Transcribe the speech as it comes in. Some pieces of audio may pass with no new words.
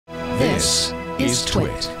This is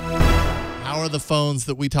TWiT. How are the phones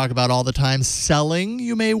that we talk about all the time selling,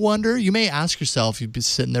 you may wonder? You may ask yourself, you'd be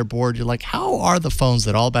sitting there bored, you're like, how are the phones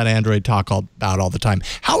that All About Android talk about all the time?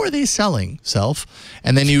 How are they selling, self?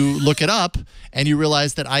 And then you look it up, and you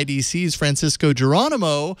realize that IDC's Francisco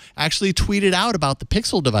Geronimo actually tweeted out about the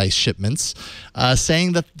Pixel device shipments,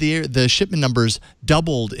 saying that the shipment numbers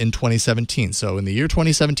doubled in 2017. So in the year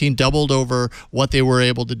 2017, doubled over what they were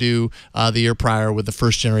able to do the year prior with the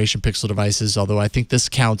first-generation Pixel devices, although I think this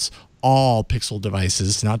counts all Pixel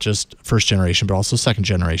devices, not just first generation, but also second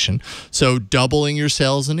generation. So doubling your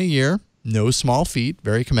sales in a year, no small feat,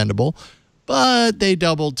 very commendable. But they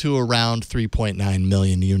doubled to around 3.9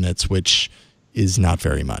 million units, which is not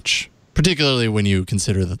very much, particularly when you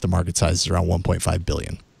consider that the market size is around 1.5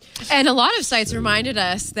 billion. And a lot of sites reminded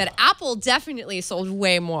us that Apple definitely sold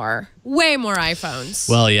way more iPhones.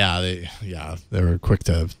 Well, yeah, they were quick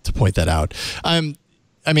to point that out. I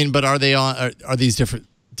mean, but are these different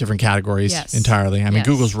categories? Yes. Entirely? I mean, Yes.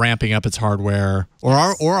 Google's ramping up its hardware, or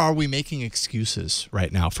are we making excuses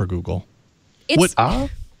right now for Google? What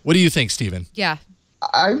do you think, Stephen? Yeah.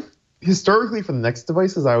 Historically, for the next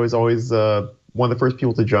devices, I was always one of the first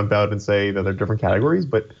people to jump out and say that they're different categories.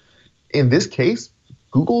 But in this case,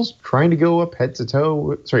 Google's trying to go up toe to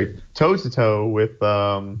toe with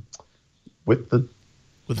the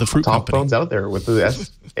fruit top company. phones out there, with the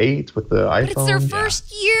S8, with the iPhone. But it's their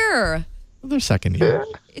first year. Well, their second year.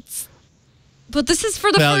 But this is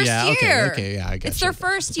for the first year. Okay, yeah, I guess. It's their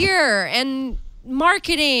first year, and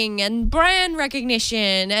marketing and brand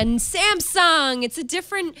recognition and Samsung.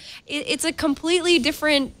 It's a completely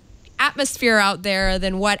different atmosphere out there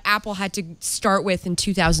than what Apple had to start with in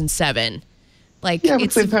 2007. Like,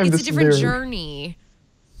 it's a different journey.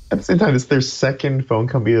 At the same time, it's their second phone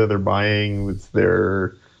company that they're buying. It's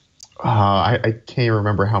their I can't even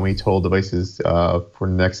remember how many total devices for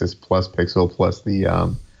Nexus plus Pixel plus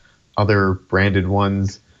the other branded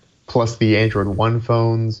ones plus the Android One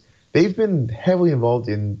phones. They've been heavily involved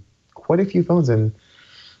in quite a few phones, and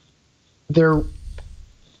they're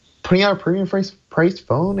putting out a premium priced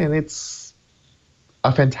phone, and it's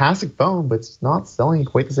a fantastic phone, but it's not selling at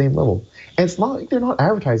quite the same level. And it's not like they're not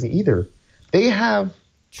advertising either. They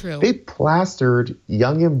plastered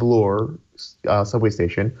Yonge and Bloor subway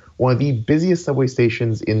station, one of the busiest subway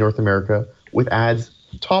stations in North America, with ads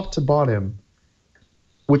top to bottom,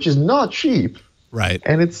 which is not cheap. Right.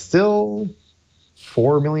 And it's still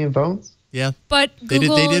 4 million phones. Yeah. But they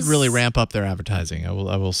did really ramp up their advertising. I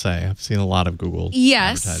will say. I've seen a lot of Google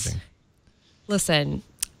advertising. Listen,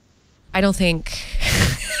 I don't think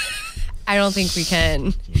we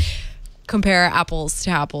can compare apples to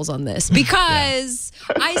apples on this, because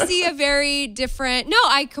I see a very different... No,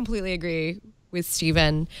 I completely agree with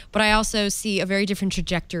Stephen, but I also see a very different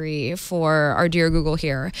trajectory for our dear Google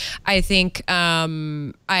here. I think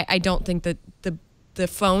I don't think that the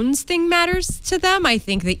phones thing matters to them. I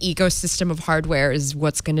think the ecosystem of hardware is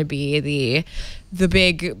what's going to be the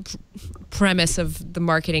big premise of the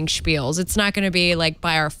marketing spiels. It's not going to be like,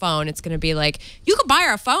 buy our phone. It's going to be like, you can buy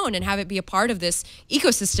our phone and have it be a part of this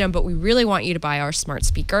ecosystem, but we really want you to buy our smart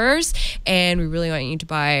speakers, and we really want you to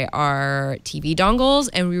buy our TV dongles,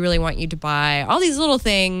 and we really want you to buy all these little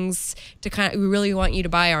things we really want you to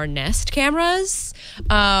buy our Nest cameras.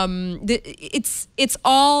 It's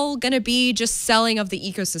all going to be just selling of the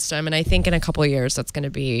ecosystem, and I think in a couple of years that's going to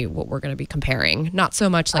be what we're going to be comparing. Not so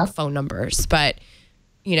much like phone numbers, but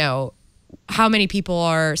how many people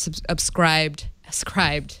are subscribed,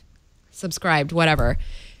 whatever,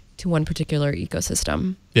 to one particular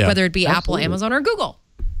ecosystem, whether it be Apple, Amazon, or Google.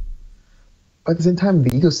 But at the same time,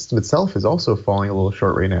 the ecosystem itself is also falling a little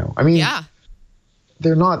short right now. I mean,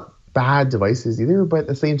 they're not bad devices either, but at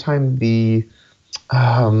the same time, the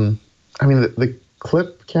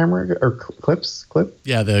clip camera or clip.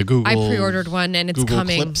 Yeah, the Google. I pre-ordered one, and it's Google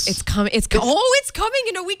coming. Clips. It's coming. It's coming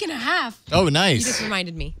in a week and a half. Oh, nice. You just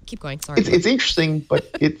reminded me. Keep going. Sorry. It's interesting, but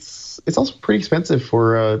it's also pretty expensive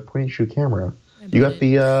for a point-and-shoot camera. You got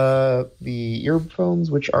the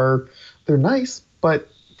earphones, which they're nice, but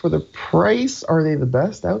for the price, are they the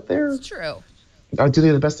best out there? It's true. Do they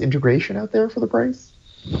have the best integration out there for the price?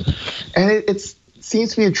 And it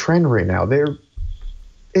seems to be a trend right now.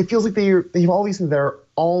 It feels like they have all these things that are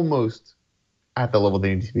almost at the level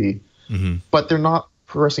they need to be, but they're not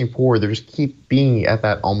progressing forward. They just keep being at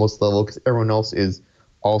that almost level because everyone else is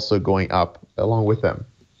also going up along with them.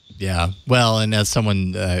 Yeah. Well, and as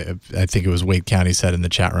someone, I think it was Wade County said in the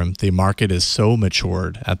chat room, the market is so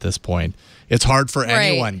matured at this point. It's hard for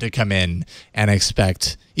anyone to come in and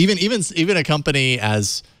expect, even a company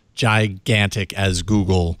as gigantic as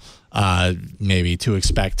Google maybe to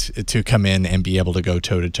expect to come in and be able to go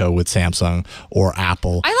toe-to-toe with Samsung or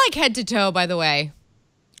Apple. I like head-to-toe, by the way.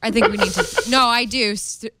 I think we need to... No, I do.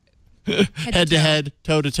 Head-to-head,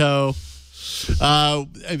 toe-to-toe.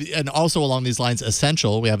 And also along these lines,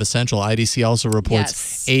 Essential. We have Essential. IDC also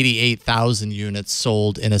reports 88,000 units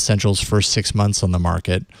sold in Essential's first 6 months on the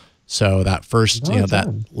market. So that first,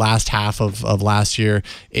 that last half of last year,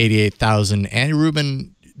 88,000. Andy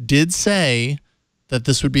Rubin did say that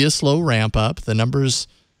this would be a slow ramp up. The numbers,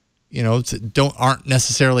 aren't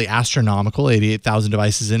necessarily astronomical. 88,000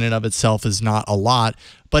 devices in and of itself is not a lot.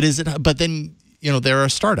 But then, they're a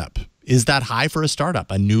startup. Is that high for a startup?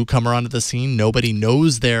 A newcomer onto the scene? Nobody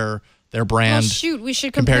knows their brand. Oh, shoot, we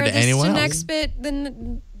should compare to this anyone to else. NextBit, The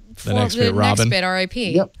NextBit, Robin. NextBit, RIP.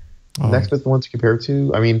 Yep. Oh. NextBit's the one to compare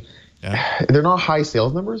to. I mean, they're not high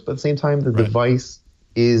sales numbers, but at the same time, the device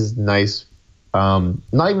is nice.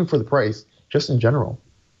 Not even for the price, just in general.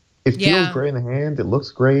 It feels great in the hand. It looks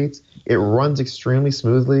great. It runs extremely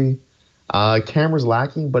smoothly. Camera's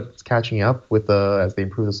lacking, but it's catching up with as they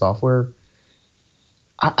improve the software.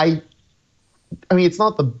 I mean, it's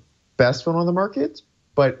not the best phone on the market,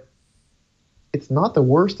 but it's not the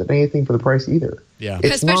worst at anything for the price either. Yeah,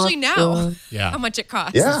 especially now. How much it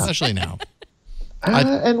costs. Yeah, especially now.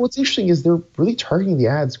 And what's interesting is they're really targeting the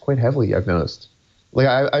ads quite heavily. I've noticed. Like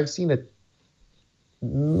I've seen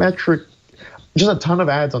just a ton of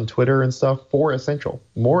ads on Twitter and stuff for Essential.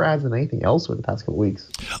 More ads than anything else over the past couple of weeks.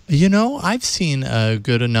 I've seen a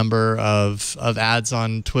number of ads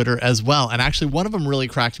on Twitter as well. And actually one of them really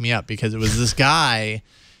cracked me up because it was this guy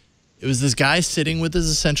sitting with his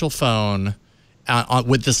Essential phone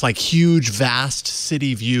with this like huge, vast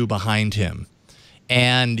city view behind him.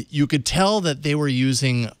 And you could tell that they were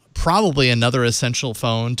using probably another Essential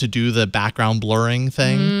phone to do the background blurring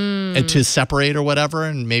thing and to separate or whatever,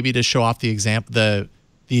 and maybe to show off the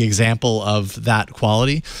example of that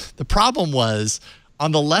quality. The problem was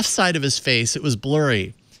on the left side of his face, it was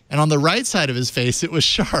blurry. And on the right side of his face, it was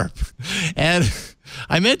sharp. And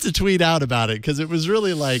I meant to tweet out about it because it was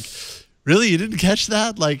really like, really, you didn't catch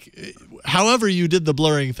that? Like, however you did the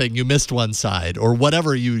blurring thing, you missed one side, or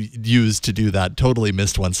whatever you used to do that totally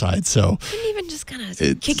missed one side. So couldn't even just kind of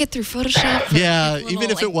kick it through Photoshop. Yeah,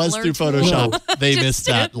 even if it was through Photoshop, they missed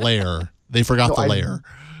that layer. They forgot the layer.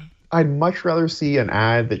 I'd much rather see an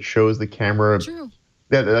ad that shows the camera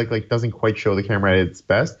that like doesn't quite show the camera at its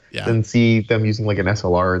best than see them using like an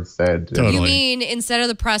SLR instead. Totally. You mean instead of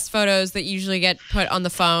the press photos that usually get put on the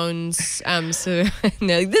phones? So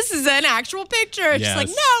no, this is an actual picture. It's just like,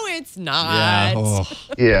 no, it's not.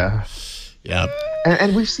 Yeah. Yeah.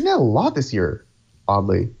 And we've seen that a lot this year,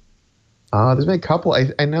 oddly. There's been a couple.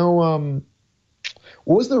 I know.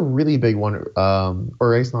 What was the really big one?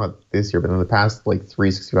 Or I guess not this year, but in the past like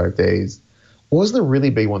 365 days. What was the really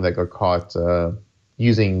big one that got caught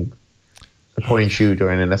using a point and shoot or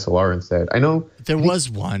an SLR instead? I know there was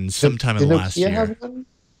one sometime in the last year. Have one?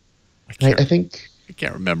 I think I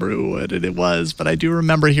can't remember who it was, but I do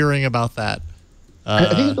remember hearing about that. I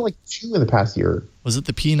think there's been like two in the past year. Was it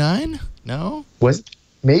the P9? No. Was it?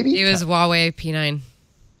 Maybe it was Huawei P9.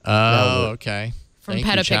 Oh, okay. From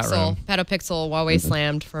Petapixel. Petapixel, Huawei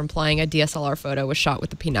slammed for implying a DSLR photo was shot with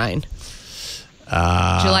the P9.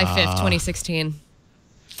 July 5th, 2016.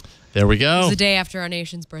 There we go. It was the day after our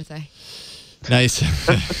nation's birthday. Nice.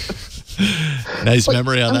 Nice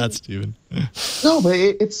memory on that, Steven. No, but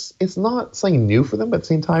it's not something new for them, but at the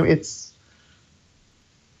same time, it's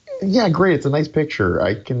great. It's a nice picture.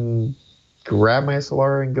 I can grab my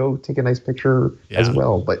SLR and go take a nice picture as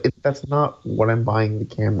well. But that's not what I'm buying the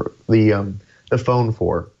camera, the phone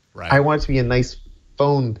for. Right. I want it to be a nice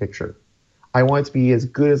phone picture. I want it to be as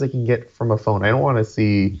good as I can get from a phone. I don't want to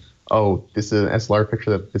see, oh, this is an SLR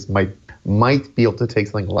picture that this might be able to take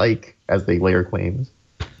something like, as they later claims.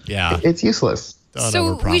 Yeah. It's useless.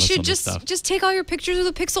 So we should just take all your pictures with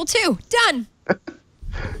a Pixel 2. Done.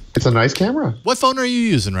 It's a nice camera. What phone are you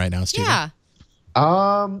using right now, Steven? Yeah.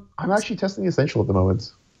 I'm actually testing the Essential at the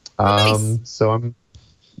moment. Nice. So I'm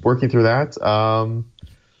working through that.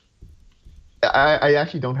 I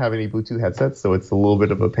actually don't have any Bluetooth headsets, so it's a little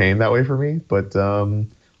bit of a pain that way for me. But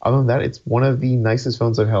other than that, it's one of the nicest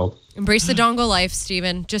phones I've held. Embrace the dongle life,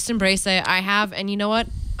 Steven. Just embrace it. I have, and you know what?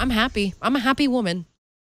 I'm happy. I'm a happy woman.